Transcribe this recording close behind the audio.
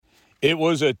It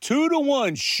was a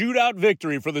 2-1 shootout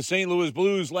victory for the St. Louis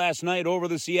Blues last night over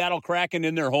the Seattle Kraken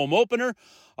in their home opener.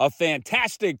 A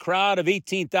fantastic crowd of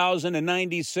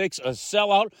 18,096. A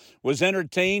sellout was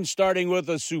entertained, starting with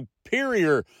a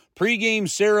superior pregame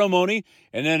ceremony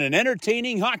and then an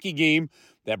entertaining hockey game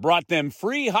that brought them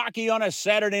free hockey on a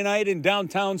Saturday night in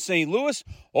downtown St. Louis.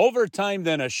 Overtime,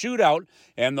 then a shootout,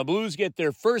 and the Blues get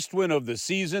their first win of the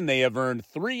season. They have earned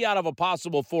 3 out of a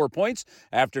possible 4 points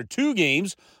after 2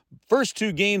 games. First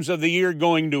 2 games of the year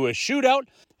going to a shootout,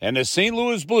 and the St.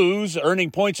 Louis Blues, earning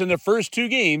points in the first 2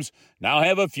 games, now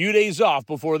have a few days off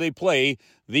before they play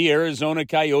the Arizona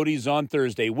Coyotes on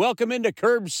Thursday. Welcome into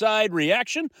Curbside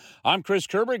Reaction. I'm Chris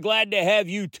Kerber. Glad to have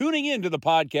you tuning in to the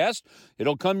podcast.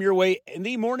 It'll come your way in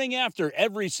the morning after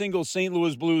every single St.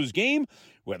 Louis Blues game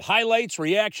with highlights,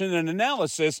 reaction, and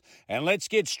analysis. And let's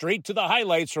get straight to the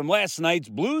highlights from last night's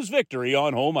Blues victory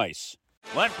on home ice.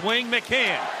 Left wing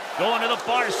McCann going to the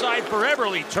far side for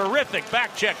Eberle. Terrific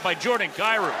back check by Jordan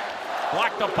Kyrou.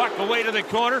 Blocked the puck away to the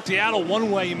corner. Seattle one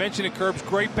way. You mentioned it, Kerbs.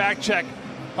 Great back check.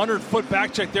 100-foot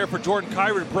back check there for Jordan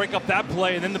Kyrou to break up that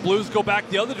play, and then the Blues go back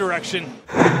the other direction.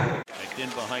 Backed in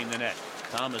behind the net.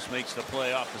 Thomas makes the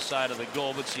play off the side of the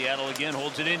goal, but Seattle again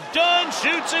holds it in. Dunn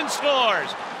shoots and scores.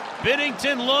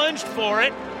 Binnington lunged for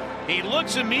it. He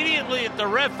looks immediately at the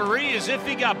referee as if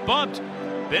he got bumped.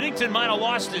 Binnington might have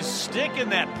lost his stick in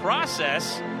that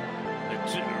process.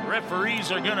 The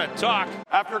referees are going to talk.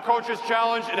 After coach's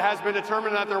challenge, it has been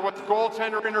determined that there was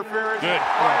goaltender interference. Good.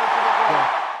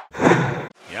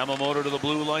 Yamamoto to the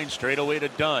blue line, straight away to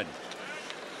Dunn.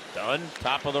 Dunn,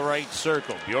 top of the right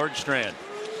circle. Bjorkstrand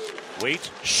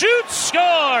waits, shoots,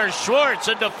 scores! Schwartz,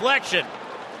 a deflection.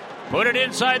 Put it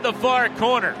inside the far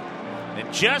corner.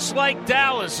 And just like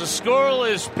Dallas, a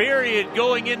scoreless period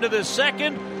going into the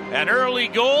second. An early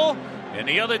goal, and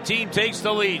the other team takes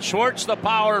the lead. Schwartz, the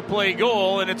power play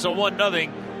goal, and it's a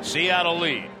 1-0 Seattle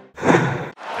lead.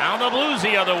 Down the Blues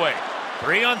the other way.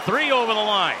 3-on-3 over the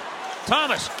line.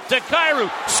 Thomas to Kyrou.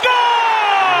 Score!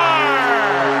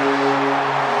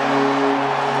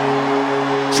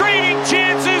 Trading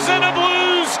chances, and the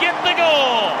Blues get the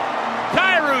goal.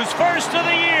 Kyrou's first of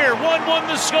the year. 1-1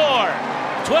 the score.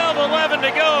 12:11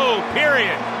 to go,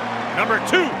 period. Number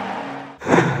 2.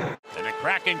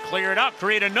 Kraken clear it out,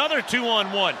 create another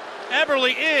 2-on-1.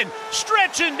 Eberle in,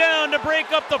 stretching down to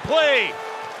break up the play.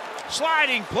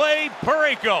 Sliding play,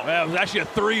 Parayko. It was actually a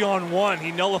 3-on-1.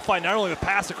 He nullified not only the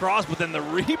pass across, but then the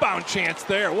rebound chance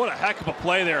there. What a heck of a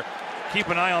play there. Keep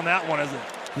an eye on that one as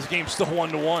this game's still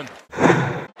 1-1.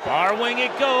 Far wing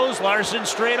it goes, Larson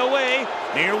straight away.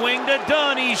 Near wing to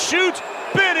Dunn, he shoots.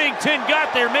 Binnington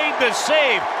got there, made the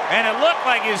save, and it looked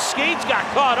like his skates got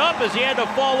caught up as he had to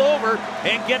fall over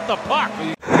and get the puck.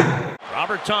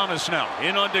 Robert Thomas now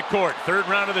in on Decourt, third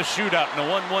round of the shootout in a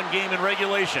 1-1 game in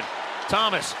regulation.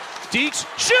 Thomas, Deeks,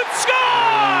 shoots, score!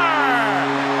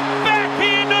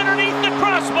 Backhand underneath the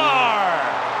crossbar.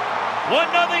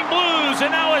 1-0 Blues,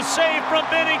 and now a save from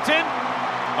Binnington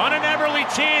on an Eberle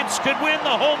chance could win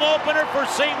the home opener for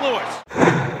St. Louis.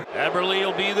 Eberle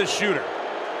will be the shooter.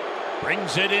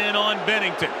 Brings it in on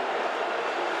Binnington.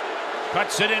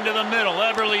 Cuts it into the middle.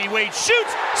 Eberle waits,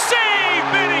 shoots, save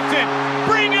Binnington.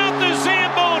 Bring out the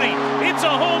Zamboni. It's a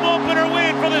home opener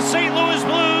win for the St. Louis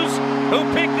Blues,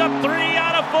 who picked up 3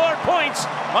 out of 4 points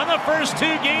on the first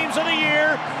 2 games of the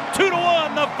year.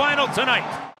 2-1 the final tonight.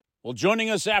 Well, joining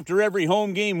us after every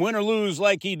home game, win or lose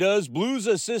like he does, Blues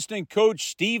assistant coach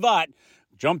Steve Ott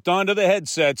jumped onto the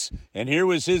headsets, and here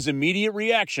was his immediate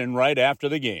reaction right after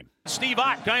the game. Steve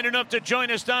Ott, kind enough to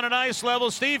join us down at ice level.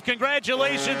 Steve,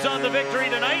 congratulations on the victory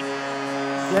tonight.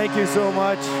 Thank you so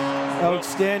much.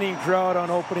 Outstanding crowd on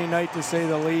opening night, to say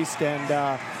the least,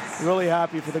 and really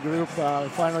happy for the group.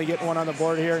 Finally getting one on the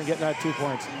board here and getting that 2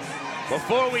 points.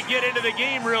 Before we get into the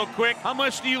game real quick, how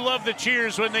much do you love the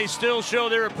cheers when they still show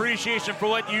their appreciation for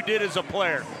what you did as a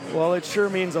player? Well, it sure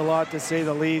means a lot, to say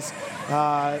the least.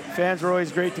 Fans were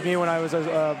always great to me when I was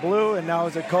a Blue and now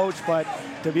as a coach, but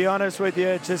to be honest with you,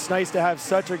 it's just nice to have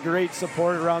such a great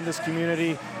support around this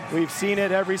community. We've seen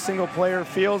it, every single player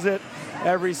feels it,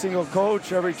 every single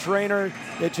coach, every trainer.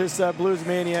 It's just Blues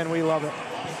mania, and we love it.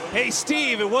 Hey,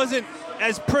 Steve, it wasn't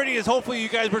as pretty as hopefully you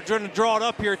guys were trying to draw it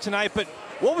up here tonight, but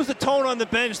what was the tone on the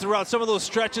bench throughout some of those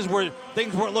stretches where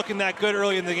things weren't looking that good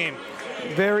early in the game?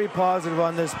 Very positive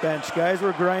on this bench. Guys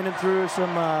were grinding through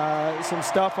some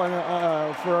stuff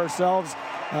for ourselves.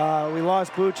 We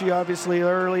lost Bucci obviously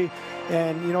early.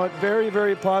 And, you know, very,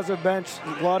 very positive bench,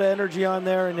 a lot of energy on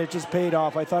there, and it just paid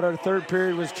off. I thought our third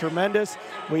period was tremendous.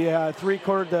 We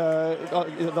three-quartered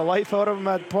the life out of them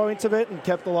at points of it and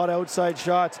kept a lot of outside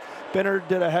shots. Benner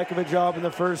did a heck of a job in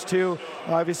the first two,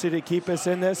 obviously, to keep us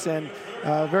in this, and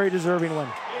very deserving win.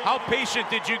 How patient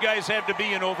did you guys have to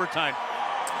be in overtime?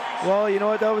 Well, you know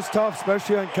what, that was tough,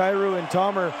 especially on Kyrou and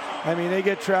Tomer. I mean, they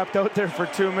get trapped out there for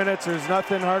 2 minutes. There's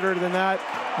nothing harder than that.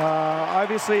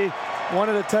 Obviously, one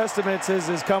of the testaments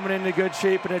is coming into good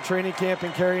shape in a training camp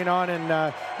and carrying on, and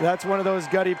that's one of those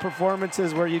gutty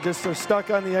performances where you just are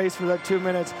stuck on the ice for that 2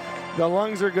 minutes. The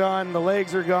lungs are gone, the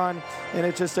legs are gone, and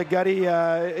it's just a gutty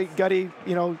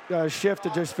shift to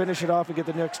just finish it off and get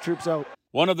the next troops out.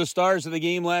 One of the stars of the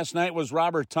game last night was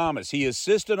Robert Thomas. He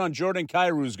assisted on Jordan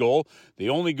Kyrou's goal, the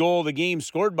only goal of the game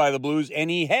scored by the Blues, and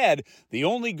he had the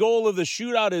only goal of the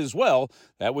shootout as well.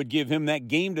 That would give him that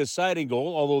game-deciding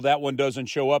goal, although that one doesn't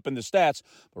show up in the stats.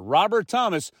 But Robert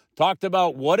Thomas talked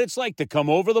about what it's like to come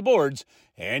over the boards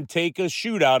and take a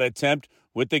shootout attempt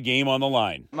with the game on the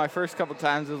line. My first couple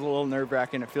times was a little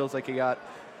nerve-wracking. It feels like you got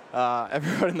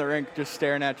everyone in the rink just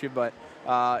staring at you, but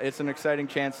it's an exciting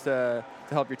chance to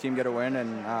help your team get a win,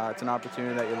 and it's an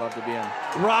opportunity that you love to be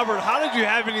in. Robert, how did you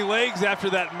have any legs after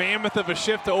that mammoth of a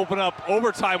shift to open up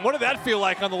overtime? What did that feel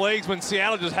like on the legs when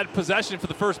Seattle just had possession for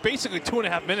the first basically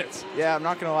 2.5 minutes? Yeah, I'm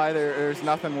not going to lie, there's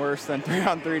nothing worse than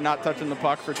 3-on-3 not touching the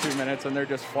puck for 2 minutes and they're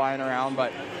just flying around,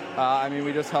 but I mean,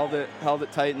 we just held it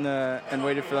tight and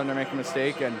waited for them to make a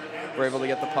mistake, and we're able to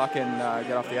get the puck and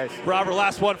get off the ice. Robert,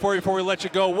 last one for you before we let you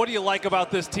go. What do you like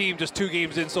about this team just 2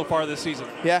 games in so far this season?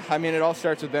 Yeah, I mean, it all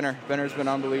starts with Benner. Benner's been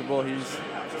unbelievable. He's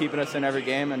keeping us in every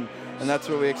game, and that's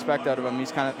what we expect out of him.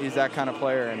 He's that kind of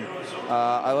player, and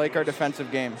I like our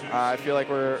defensive game. I feel like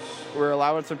we're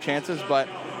allowing some chances, but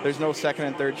there's no second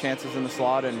and third chances in the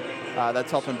slot, and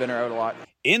that's helping Benner out a lot.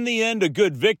 In the end, a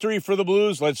good victory for the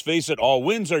Blues. Let's face it, all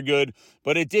wins are good,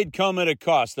 but it did come at a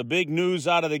cost. The big news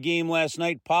out of the game last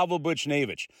night, Pavel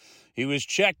Buchnevich. He was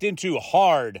checked into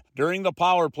hard during the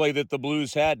power play that the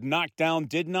Blues had, knocked down,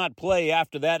 did not play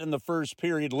after that in the first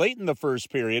period, late in the first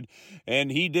period,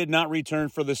 and he did not return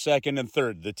for the second and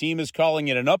third. The team is calling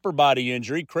it an upper body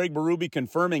injury. Craig Berube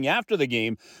confirming after the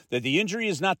game that the injury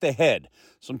is not the head.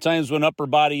 Sometimes when upper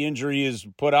body injury is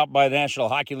put out by the National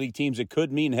Hockey League teams, it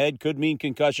could mean head, could mean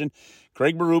concussion.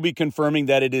 Craig Berube confirming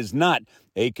that it is not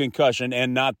a concussion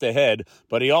and not the head,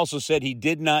 but he also said he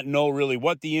did not know really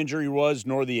what the injury was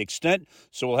nor the extent,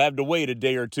 so we'll have to wait a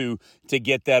day or two to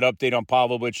get that update on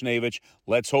Pavel Buchnevich.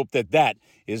 Let's hope that that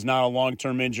is not a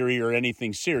long-term injury or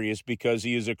anything serious, because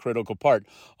he is a critical part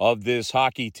of this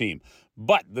hockey team.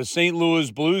 But the St.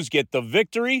 Louis Blues get the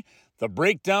victory. The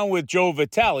breakdown with Joe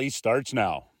Vitale starts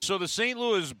now. So the St.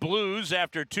 Louis Blues,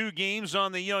 after 2 games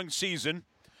on the young season,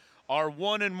 are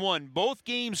 1-1. Both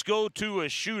games go to a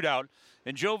shootout.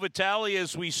 And Joe Vitale,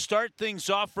 as we start things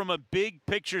off from a big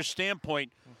picture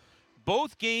standpoint,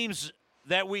 both games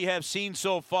that we have seen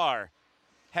so far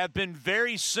have been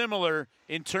very similar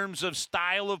in terms of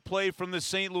style of play from the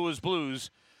St. Louis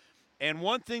Blues. And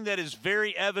one thing that is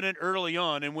very evident early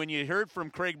on, and when you heard from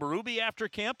Craig Berube after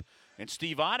camp and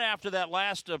Steve Ott after that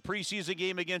last preseason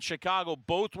game against Chicago,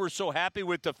 both were so happy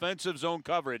with defensive zone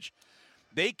coverage.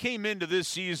 They came into this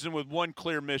season with one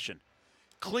clear mission: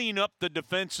 clean up the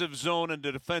defensive zone and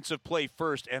the defensive play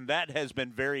first, and that has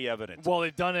been very evident. Well,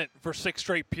 they've done it for 6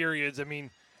 straight periods. I mean,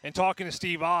 and talking to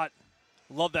Steve Ott,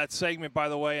 love that segment, by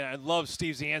the way, and I love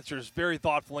Steve's answers, very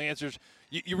thoughtful answers.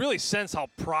 You really sense how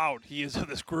proud he is of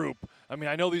this group. I mean,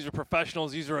 I know these are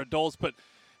professionals, these are adults, but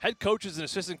head coaches and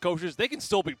assistant coaches, they can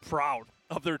still be proud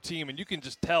of their team, and you can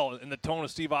just tell in the tone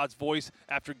of Steve Ott's voice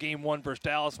after Game 1 versus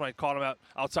Dallas when I caught him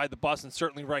outside the bus, and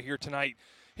certainly right here tonight.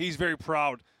 He's very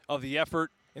proud of the effort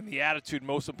and the attitude,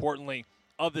 most importantly,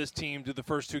 of this team through the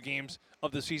first 2 games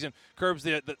of the season. Kerbs,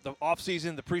 the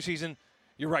offseason, the preseason,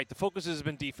 you're right. The focus has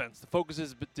been defense. The focus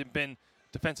has been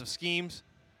defensive schemes,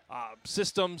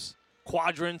 systems,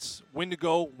 quadrants, when to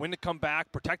go, when to come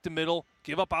back, protect the middle,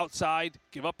 give up outside,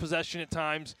 give up possession at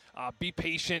times, be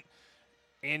patient.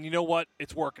 And you know what?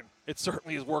 It's working. It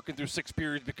certainly is working through 6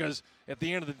 periods, because at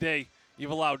the end of the day,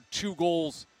 you've allowed 2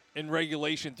 goals in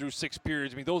regulation through 6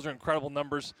 periods. I mean, those are incredible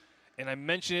numbers. And I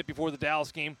mentioned it before the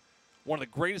Dallas game. One of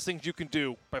the greatest things you can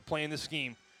do by playing this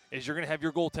scheme is you're going to have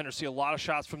your goaltender see a lot of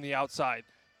shots from the outside.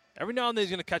 Every now and then he's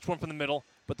going to catch one from the middle,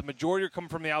 but the majority are coming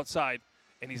from the outside.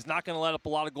 And he's not going to let up a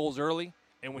lot of goals early,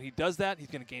 And when he does that, he's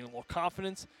going to gain a little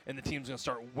confidence, and the team's going to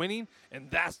start winning. And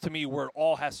that's, to me, where it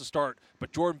all has to start.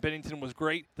 But Jordan Binnington was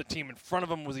great. The team in front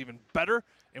of him was even better.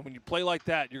 And when you play like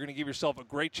that, you're going to give yourself a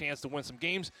great chance to win some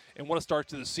games. And what a start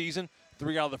to the season,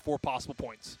 3 out of the 4 possible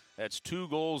points. That's 2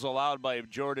 goals allowed by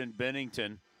Jordan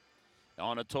Binnington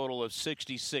on a total of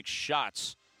 66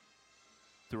 shots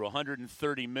through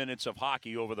 130 minutes of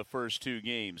hockey over the first 2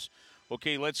 games.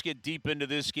 Okay, let's get deep into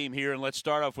this game here, and let's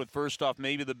start off with, first off,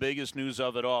 maybe the biggest news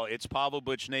of it all. It's Pavel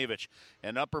Buchnevich.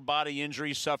 An upper body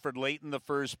injury suffered late in the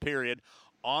first period.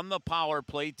 On the power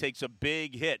play, takes a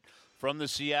big hit from the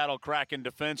Seattle Kraken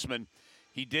defenseman.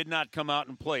 He did not come out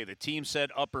and play. The team said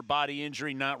upper body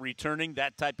injury, not returning.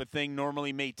 That type of thing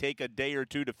normally may take a day or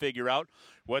 2 to figure out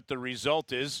what the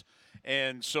result is.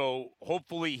 And so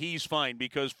hopefully he's fine,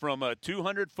 because from a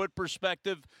 200-foot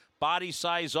perspective, body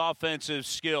size, offensive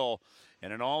skill,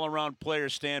 and an all-around player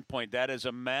standpoint, that is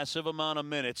a massive amount of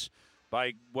minutes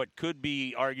by what could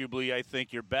be arguably, I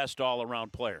think, your best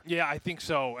all-around player. Yeah, I think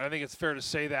so. I think it's fair to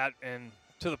say that, and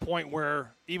to the point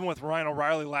where even with Ryan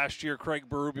O'Reilly last year, Craig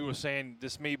Berube was saying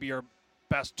this may be our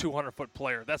best 200-foot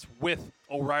player. That's with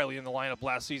O'Reilly in the lineup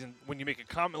last season. When you make a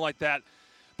comment like that,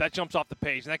 that jumps off the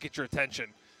page, and that gets your attention.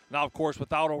 Now, of course,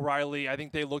 without O'Reilly, I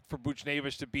think they looked for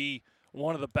Buchnevich to be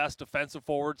one of the best defensive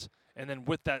forwards, and then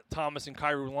with that Thomas and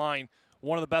Kyrou line,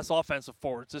 one of the best offensive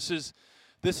forwards. This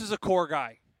is a core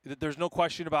guy. There's no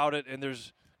question about it, and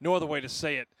there's no other way to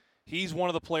say it. He's one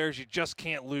of the players you just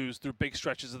can't lose through big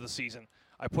stretches of the season.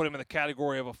 I put him in the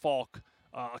category of a Falk,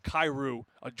 a Kyrou,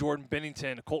 a Jordan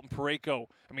Binnington, a Colton Parayko.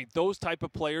 I mean, those type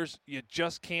of players, you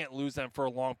just can't lose them for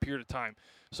a long period of time.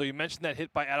 So you mentioned that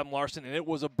hit by Adam Larsson, and it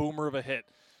was a boomer of a hit.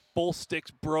 Both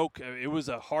sticks broke. It was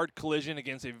a hard collision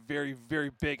against a very, very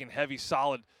big and heavy,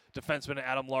 solid defenseman,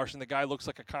 Adam Larsson. The guy looks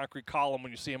like a concrete column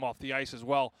when you see him off the ice as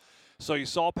well. So you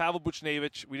saw Pavel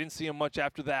Buchnevich. We didn't see him much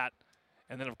after that.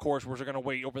 And then, of course, we're going to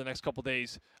wait over the next couple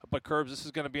days. But, Kerbs, this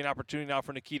is going to be an opportunity now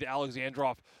for Nikita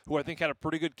Alexandrov, who I think had a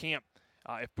pretty good camp,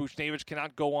 if Buchnevich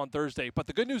cannot go on Thursday. But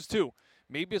the good news, too,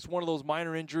 maybe it's one of those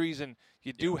minor injuries, and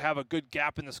you do have a good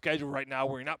gap in the schedule right now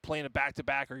where you're not playing a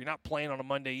back-to-back or you're not playing on a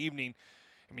Monday evening.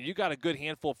 I mean, you got a good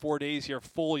handful of 4 days here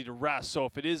fully to rest. So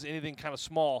if it is anything kind of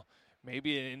small,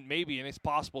 maybe, and it's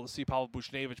possible to see Pavel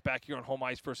Buchnevich back here on home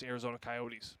ice versus Arizona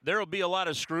Coyotes. There will be a lot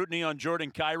of scrutiny on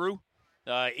Jordan Kyrou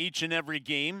each and every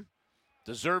game.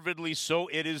 Deservedly so.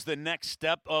 It is the next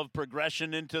step of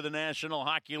progression into the National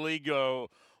Hockey League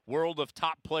world of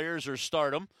top players or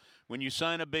stardom when you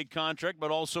sign a big contract,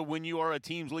 but also when you are a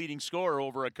team's leading scorer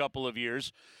over a couple of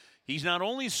years. He's not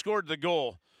only scored the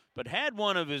goal, but had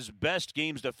one of his best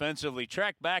games defensively,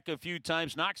 tracked back a few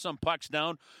times, knocked some pucks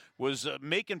down, was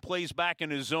making plays back in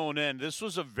his own end. This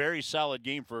was a very solid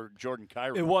game for Jordan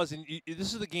Kyrou. It was, and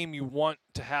this is the game you want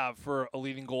to have for a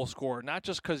leading goal scorer, not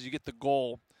just because you get the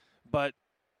goal, but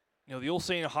the old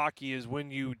saying in hockey is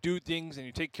when you do things and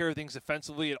you take care of things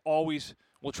defensively, it always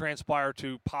will transpire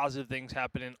to positive things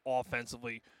happening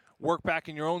offensively. Work back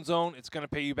in your own zone, it's going to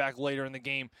pay you back later in the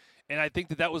game. And I think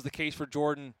that was the case for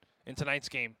Jordan in tonight's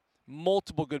game.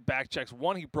 Multiple good back checks.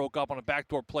 One, he broke up on a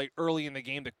backdoor play early in the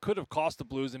game that could have cost the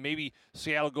Blues, and maybe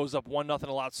Seattle goes up 1-0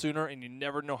 a lot sooner, and you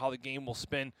never know how the game will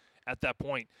spin at that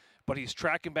point. But he's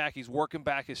tracking back, he's working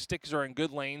back, his sticks are in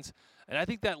good lanes, and I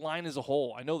think that line as a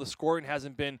whole, I know the scoring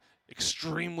hasn't been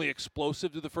extremely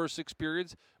explosive through the first 6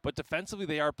 periods, but defensively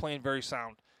they are playing very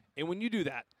sound. And when you do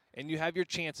that, and you have your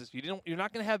chances, you're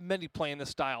not going to have many playing this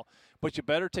style, but you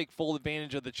better take full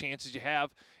advantage of the chances you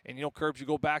have. And, Kerbs, you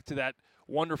go back to that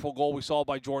wonderful goal we saw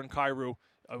by Jordan Kyrou.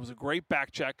 It was a great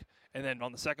back check, and then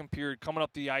on the second period, coming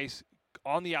up the ice,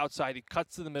 on the outside, he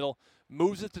cuts to the middle,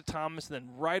 moves it to Thomas, and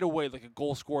then right away, like a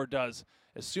goal scorer does,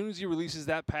 as soon as he releases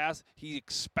that pass, he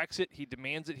expects it, he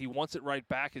demands it, he wants it right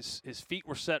back. His feet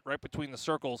were set right between the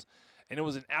circles, and it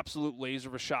was an absolute laser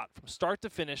of a shot. From start to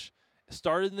finish,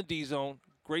 started in the D zone,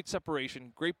 great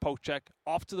separation, great poke check,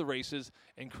 off to the races,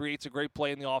 and creates a great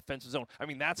play in the offensive zone. I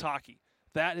mean, that's hockey.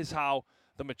 That is how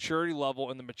the maturity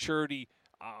level and the maturity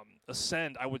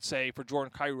ascend, I would say, for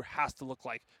Jordan Kyrou has to look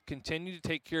like. Continue to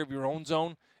take care of your own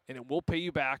zone, and it will pay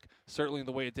you back, certainly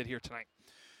the way it did here tonight.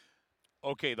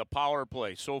 Okay, the power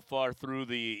play so far through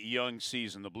the young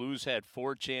season. The Blues had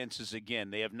 4 chances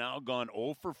again. They have now gone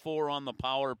 0 for 4 on the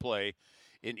power play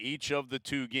in each of the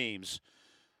 2 games.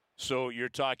 So you're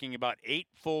talking about 8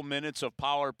 full minutes of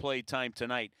power play time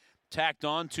tonight, tacked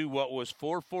on to what was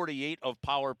 4:48 of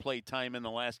power play time in the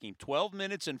last game. 12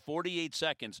 minutes and 48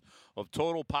 seconds of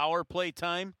total power play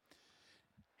time.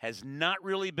 Has not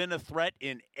really been a threat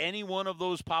in any one of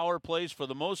those power plays for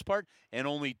the most part, and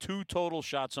only 2 total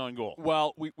shots on goal.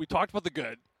 Well, we talked about the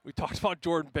good. We talked about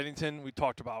Jordan Bennington. We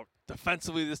talked about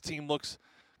defensively this team looks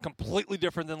completely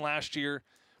different than last year.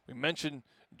 We mentioned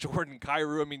Jordan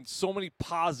Kyrou. I mean, so many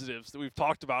positives that we've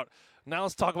talked about. Now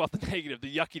let's talk about the negative,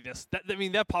 the yuckiness.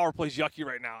 That power play is yucky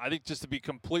right now. I think, just to be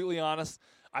completely honest,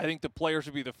 I think the players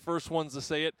should be the first ones to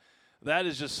say it. That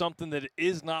is just something that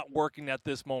is not working at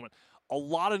this moment. A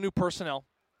lot of new personnel.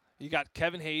 You got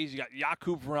Kevin Hayes. You got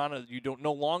Jakub Vrana. You don't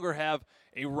no longer have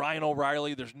a Ryan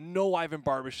O'Reilly. There's no Ivan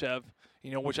Barbashev,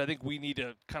 which I think we need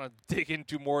to kind of dig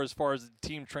into more as far as the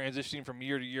team transitioning from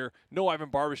year to year. No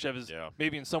Ivan Barbashev is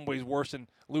maybe in some ways worse than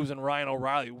losing Ryan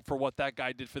O'Reilly for what that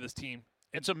guy did for this team.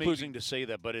 It's amazing to say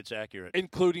that, but it's accurate.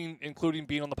 Including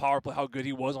being on the power play, how good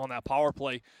he was on that power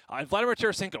play. And Vladimir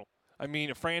Tarasenko,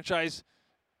 a franchise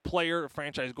player, a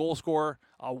franchise goal scorer,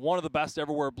 one of the best to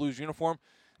ever wear a Blues uniform.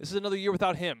 This is another year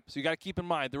without him, so you got to keep in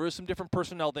mind there is some different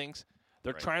personnel things.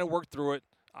 They're trying to work through it.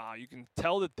 You can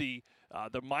tell that the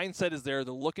mindset is there.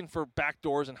 They're looking for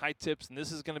backdoors and high tips, and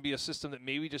this is going to be a system that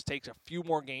maybe just takes a few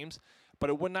more games. But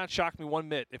it would not shock me one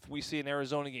bit if we see an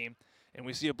Arizona game and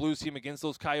we see a Blues team against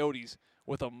those Coyotes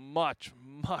with a much,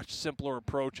 much simpler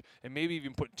approach, and maybe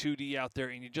even put 2D out there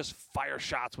and you just fire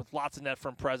shots with lots of net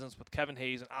front presence with Kevin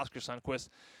Hayes and Oscar Sundqvist.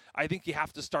 I think you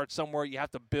have to start somewhere. You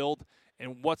have to build,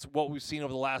 and what we've seen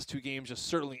over the last two games just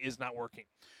certainly is not working.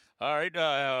 All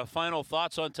right, final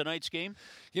thoughts on tonight's game?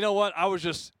 You know what? I was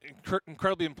just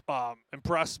incredibly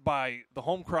impressed by the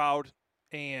home crowd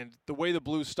and the way the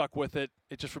Blues stuck with it.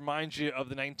 It just reminds you of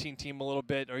the 19 team a little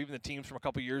bit, or even the teams from a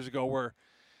couple years ago where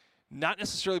not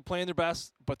necessarily playing their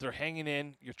best, but they're hanging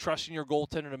in. You're trusting your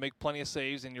goaltender to make plenty of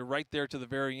saves, and you're right there to the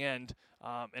very end.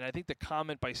 And I think the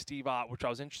comment by Steve Ott, which I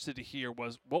was interested to hear,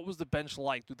 was what was the bench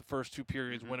like through the first two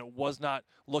periods when it was not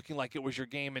looking like it was your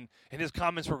game? And his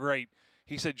comments were great.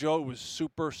 He said, Joe, it was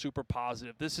super, super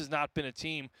positive. This has not been a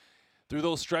team through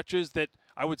those stretches that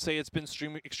I would say it's been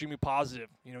extremely positive.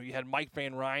 You had Mike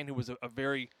Van Ryn, who was a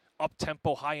very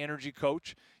up-tempo, high-energy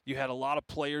coach. You had a lot of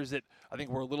players that I think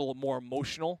were a little more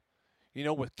emotional,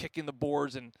 with kicking the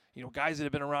boards and, guys that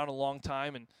have been around a long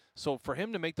time. And so for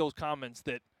him to make those comments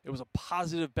that it was a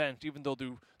positive bench, even though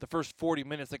the first 40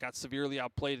 minutes that got severely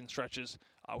outplayed in stretches,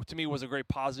 to me was a great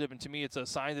positive. And to me, it's a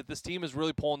sign that this team is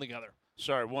really pulling together.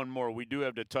 Sorry, one more. We do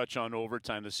have to touch on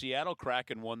overtime. The Seattle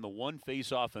Kraken won the one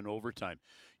face-off in overtime.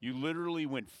 You literally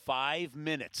went 5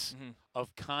 minutes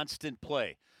of constant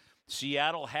play.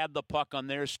 Seattle had the puck on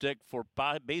their stick for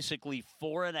basically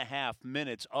 4.5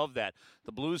 minutes of that.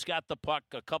 The Blues got the puck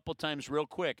a couple times real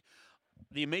quick.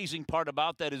 The amazing part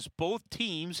about that is both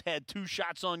teams had 2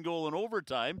 shots on goal in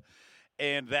overtime,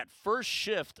 and that first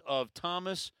shift of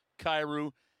Thomas,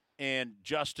 Kyrou, and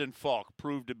Justin Falk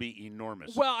proved to be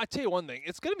enormous. Well, I tell you one thing.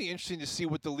 It's going to be interesting to see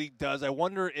what the league does. I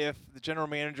wonder if the general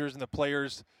managers and the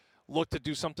players look to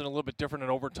do something a little bit different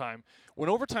in overtime. When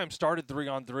overtime started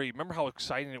 3-on-3, remember how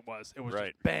exciting it was? It was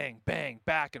just bang, bang,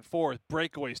 back and forth,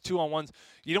 breakaways, 2-on-1s.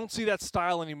 You don't see that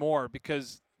style anymore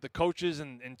because the coaches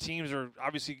and teams are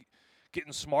obviously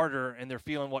getting smarter, and they're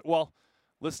feeling like, well,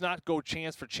 let's not go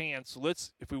chance for chance.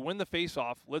 If we win the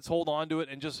faceoff, let's hold on to it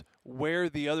and just wear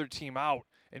the other team out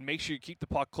and make sure you keep the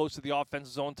puck close to the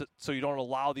offensive zone so you don't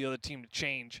allow the other team to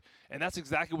change. And that's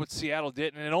exactly what Seattle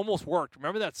did, and it almost worked.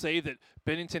 Remember that save that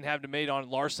Bennington had to make on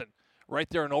Larson right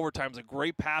there in overtime? It was a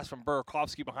great pass from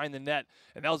Burakovsky behind the net,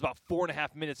 and that was about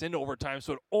 4.5 minutes into overtime,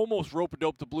 so it almost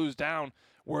rope-a-dope the Blues down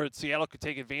where Seattle could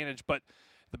take advantage. But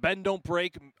the bend don't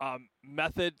break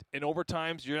method in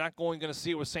overtimes, you're not going to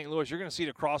see it with St. Louis. You're going to see it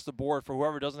across the board for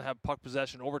whoever doesn't have puck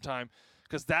possession overtime,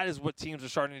 because that is what teams are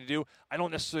starting to do. I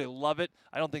don't necessarily love it.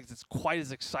 I don't think it's quite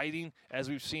as exciting as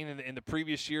we've seen in the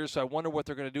previous years, so I wonder what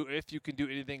they're going to do, if you can do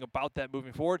anything about that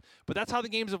moving forward. But that's how the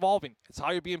game's evolving. It's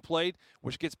how you're being played,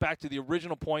 which gets back to the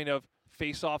original point of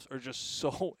face-offs are just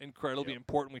so incredibly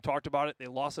important. We talked about it. They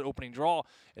lost that opening draw,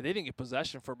 and they didn't get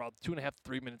possession for about 2.5 to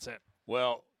 3 minutes in.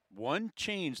 Well, one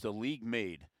change the league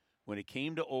made when it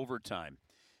came to overtime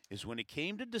is when it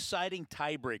came to deciding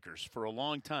tiebreakers for a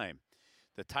long time.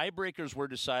 The tiebreakers were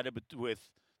decided with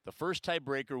the first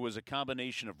tiebreaker was a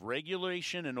combination of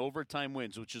regulation and overtime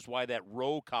wins, which is why that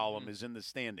row column is in the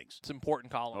standings. It's an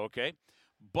important column. Okay.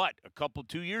 But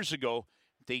 2 years ago,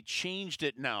 they changed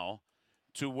it now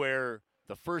to where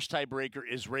the first tiebreaker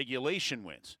is regulation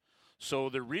wins. So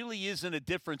there really isn't a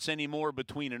difference anymore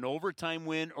between an overtime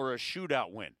win or a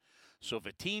shootout win. So if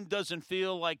a team doesn't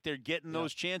feel like they're getting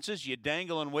those chances, you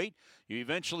dangle and wait. You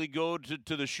eventually go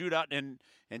to the shootout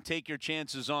and take your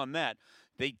chances on that.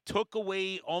 They took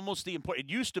away almost the important.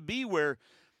 It used to be where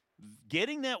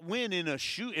getting that win in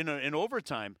in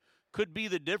overtime could be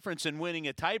the difference in winning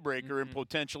a tiebreaker and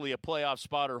potentially a playoff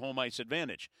spot or home ice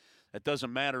advantage. That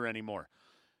doesn't matter anymore.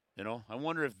 I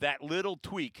wonder if that little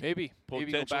tweak Maybe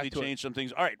potentially go back to change some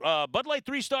things. All right, Bud Light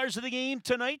 3 stars of the game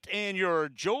tonight, and your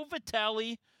Joe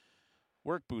Vitale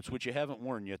work boots, which you haven't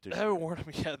worn yet this I year. haven't worn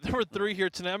them yet. Number 3 here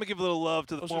tonight. I'm going to give a little love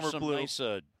to the Those former are some Blue. nice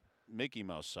Mickey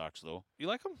Mouse socks, though. You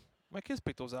like them? My kids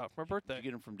picked those out for my birthday. Did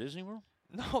you get them from Disney World?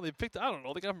 No, they picked, I don't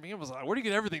know. They got them from Amazon. Where do you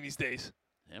get everything these days?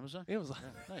 Amazon? Amazon.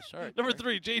 Yeah, nice, all right. Number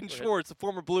 3, Jaden Schwartz, the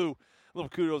former Blue. A little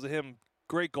kudos to him.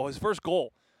 Great goal. His first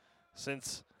goal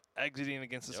since exiting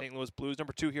against the St. Louis Blues.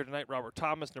 Number 2 here tonight, Robert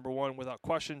Thomas. Number 1, without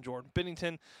question, Jordan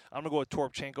Binnington. I'm going to go with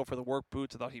Toropchenko for the work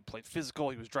boots. I thought he played physical.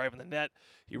 He was driving the net.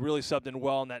 He really subbed in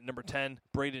well in that number 10,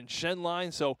 Braden Shen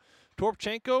line. So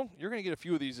Toropchenko, you're going to get a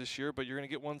few of these this year, but you're going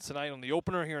to get one tonight on the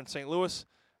opener here in St. Louis.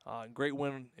 Great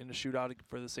win in the shootout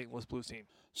for the St. Louis Blues team.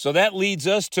 So that leads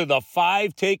us to the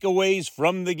 5 takeaways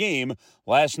from the game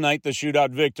last night, the shootout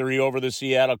victory over the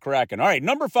Seattle Kraken. All right,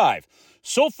 number 5.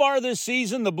 So far this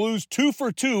season, the Blues 2 for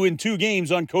 2 in 2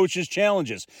 games on coaches'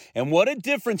 challenges. And what a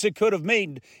difference it could have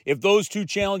made if those 2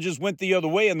 challenges went the other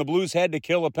way and the Blues had to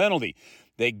kill a penalty.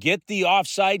 They get the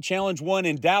offside challenge won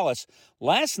in Dallas.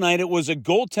 Last night it was a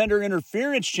goaltender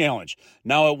interference challenge.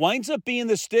 Now it winds up being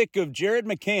the stick of Jared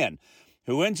McCann,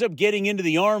 who ends up getting into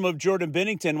the arm of Jordan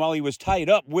Binnington while he was tied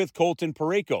up with Colton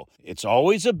Parayko. It's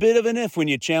always a bit of an if when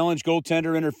you challenge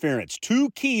goaltender interference. 2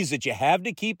 keys that you have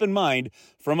to keep in mind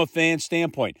from a fan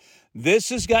standpoint. This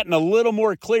has gotten a little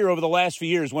more clear over the last few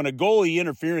years when a goalie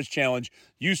interference challenge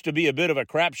used to be a bit of a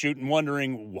crapshoot and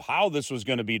wondering how this was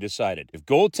going to be decided. If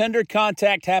goaltender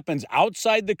contact happens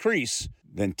outside the crease,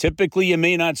 then typically you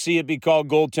may not see it be called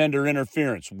goaltender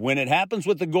interference. When it happens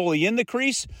with the goalie in the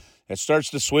crease, that starts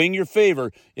to swing your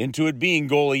favor into it being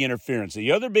goalie interference. The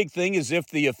other big thing is if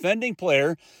the offending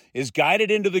player is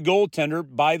guided into the goaltender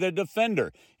by the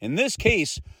defender. In this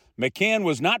case, McCann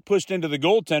was not pushed into the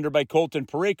goaltender by Colton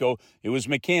Parayko. It was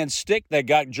McCann's stick that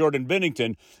got Jordan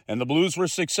Binnington, and the Blues were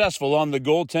successful on the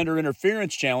goaltender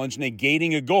interference challenge,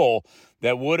 negating a goal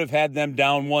that would have had them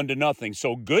down 1-0.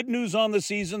 So good news on the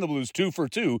season. The Blues 2 for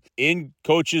 2 in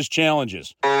coaches'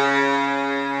 challenges.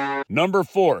 Number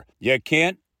 4, you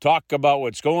can't talk about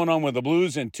what's going on with the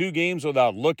Blues in 2 games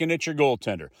without looking at your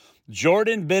goaltender.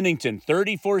 Jordan Binnington,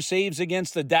 34 saves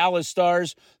against the Dallas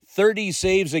Stars, 30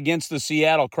 saves against the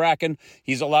Seattle Kraken.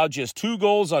 He's allowed just 2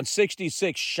 goals on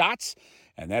 66 shots,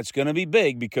 and that's going to be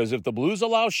big because if the Blues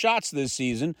allow shots this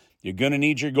season, you're going to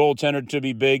need your goaltender to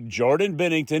be big. Jordan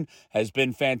Binnington has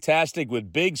been fantastic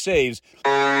with big saves.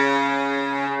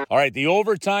 All right, the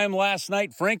overtime last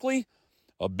night, frankly,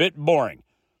 a bit boring.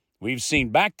 We've seen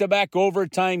back-to-back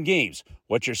overtime games.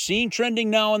 What you're seeing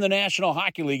trending now in the National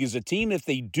Hockey League is a team, if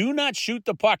they do not shoot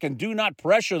the puck and do not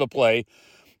pressure the play,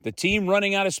 the team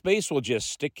running out of space will just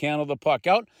stick handle the puck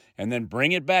out and then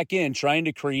bring it back in, trying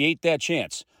to create that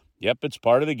chance. Yep, it's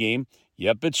part of the game.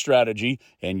 Yep, it's strategy.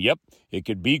 And yep, it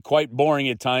could be quite boring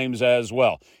at times as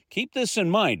well. Keep this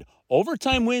in mind.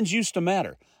 Overtime wins used to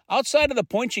matter. Outside of the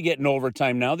points you get in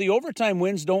overtime now, the overtime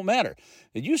wins don't matter.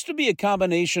 It used to be a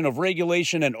combination of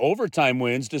regulation and overtime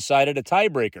wins decided a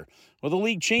tiebreaker. Well, the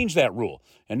league changed that rule,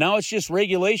 and now it's just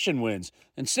regulation wins.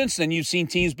 And since then, you've seen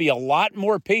teams be a lot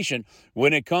more patient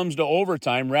when it comes to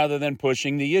overtime rather than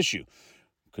pushing the issue.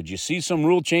 Could you see some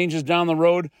rule changes down the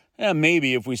road?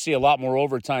 Maybe if we see a lot more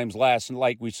overtimes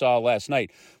like we saw last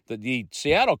night. The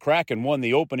Seattle Kraken won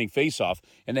the opening faceoff,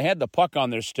 and they had the puck on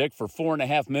their stick for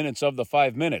 4.5 minutes of the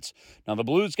 5 minutes. Now, the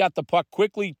Blues got the puck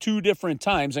quickly 2 different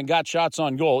times and got shots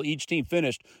on goal. Each team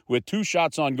finished with 2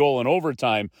 shots on goal in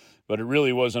overtime, but it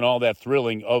really wasn't all that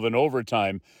thrilling of an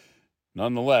overtime.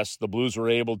 Nonetheless, the Blues were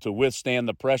able to withstand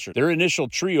the pressure. Their initial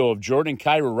trio of Jordan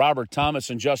Kyrou, Robert Thomas,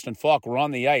 and Justin Falk were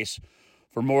on the ice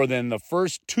for more than the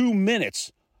first 2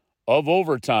 minutes of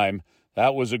overtime.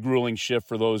 That was a grueling shift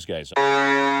for those guys.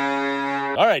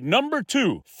 All right, number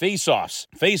 2, face-offs.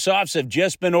 Face-offs have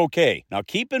just been okay. Now,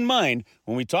 keep in mind,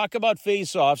 when we talk about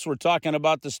face-offs, we're talking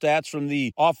about the stats from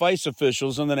the off-ice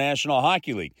officials in the National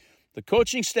Hockey League. The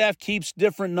coaching staff keeps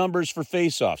different numbers for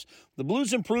face-offs. The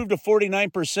Blues improved to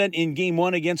 49% in Game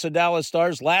 1 against the Dallas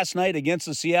Stars. Last night against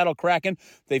the Seattle Kraken,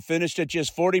 they finished at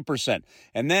just 40%,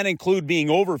 and that include being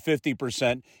over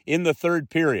 50% in the third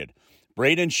period.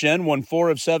 Braden Shen won 4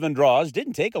 of 7 draws.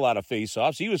 Didn't take a lot of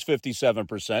face-offs. He was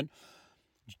 57%.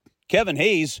 Kevin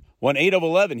Hayes won 8 of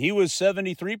 11. He was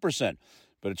 73%.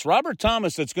 But it's Robert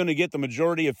Thomas that's going to get the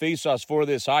majority of faceoffs for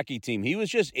this hockey team. He was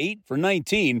just 8 for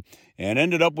 19 and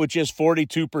ended up with just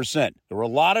 42%. There were a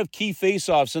lot of key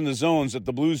faceoffs in the zones that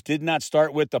the Blues did not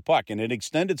start with the puck, and it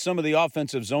extended some of the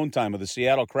offensive zone time of the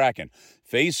Seattle Kraken.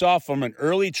 Faceoff from an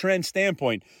early trend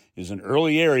standpoint is an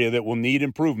early area that will need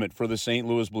improvement for the St.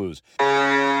 Louis Blues.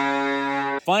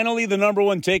 Finally, the number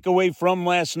one takeaway from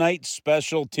last night,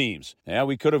 special teams. Yeah,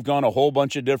 we could have gone a whole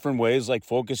bunch of different ways, like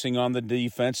focusing on the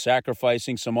defense,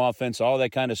 sacrificing some offense, all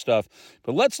that kind of stuff.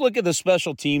 But let's look at the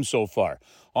special teams so far.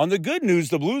 On the good news,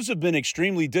 the Blues have been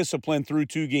extremely disciplined through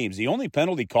 2 games. The only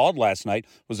penalty called last night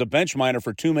was a bench minor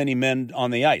for too many men on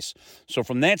the ice. So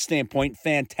from that standpoint,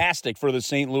 fantastic for the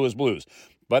St. Louis Blues.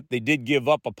 But they did give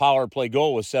up a power play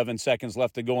goal with 7 seconds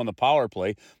left to go on the power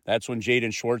play. That's when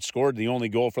Jaden Schwartz scored the only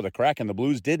goal for the Kraken. The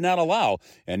Blues did not allow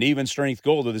an even strength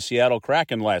goal to the Seattle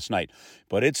Kraken last night.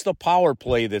 But it's the power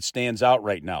play that stands out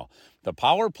right now. The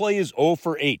power play is 0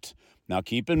 for 8. Now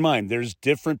keep in mind, there's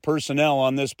different personnel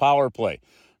on this power play.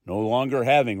 No longer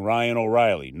having Ryan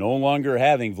O'Reilly. No longer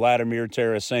having Vladimir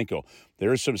Tarasenko.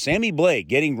 There's some Sammy Blake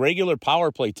getting regular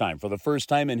power play time for the first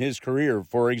time in his career,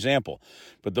 for example.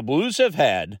 But the Blues have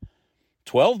had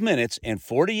 12 minutes and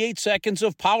 48 seconds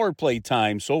of power play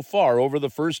time so far over the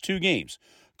first 2 games,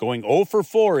 going 0 for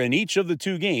 4 in each of the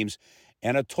 2 games,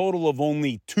 and a total of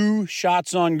only 2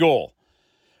 shots on goal.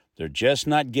 They're just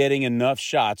not getting enough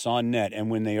shots on net, and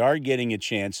when they are getting a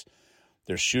chance,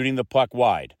 they're shooting the puck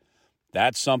wide.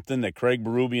 That's something that Craig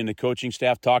Berube and the coaching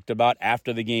staff talked about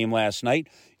after the game last night.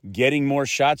 Getting more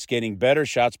shots, getting better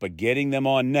shots, but getting them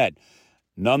on net.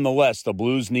 Nonetheless, the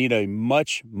Blues need a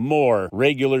much more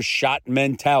regular shot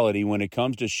mentality when it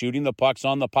comes to shooting the pucks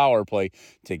on the power play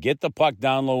to get the puck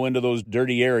down low into those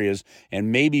dirty areas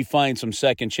and maybe find some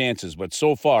second chances. But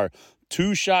so far,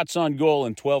 2 shots on goal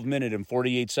in 12 minutes and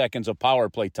 48 seconds of power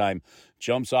play time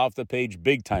jumps off the page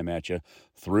big time at you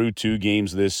through 2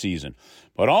 games this season.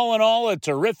 But all in all, a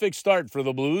terrific start for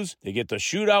the Blues. They get the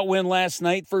shootout win last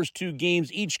night. First 2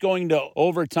 games, each going to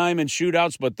overtime and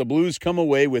shootouts, but the Blues come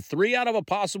away with 3 out of a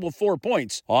possible 4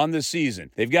 points on the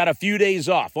season. They've got a few days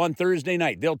off. On Thursday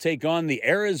night, they'll take on the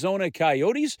Arizona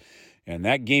Coyotes, and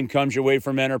that game comes your way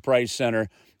from Enterprise Center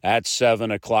at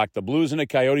 7 o'clock. The Blues and the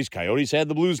Coyotes. Coyotes had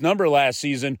the Blues number last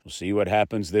season. We'll see what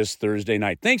happens this Thursday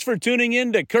night. Thanks for tuning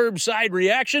in to Curbside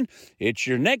Reaction. It's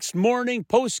your next morning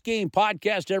post-game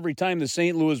podcast every time the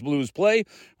St. Louis Blues play,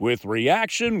 with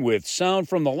reaction, with sound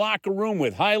from the locker room,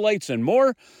 with highlights and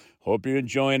more. Hope you're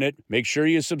enjoying it. Make sure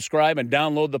you subscribe and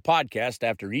download the podcast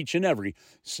after each and every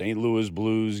St. Louis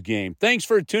Blues game. Thanks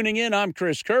for tuning in. I'm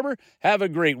Chris Kerber. Have a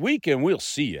great week, and we'll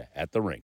see you at the rink.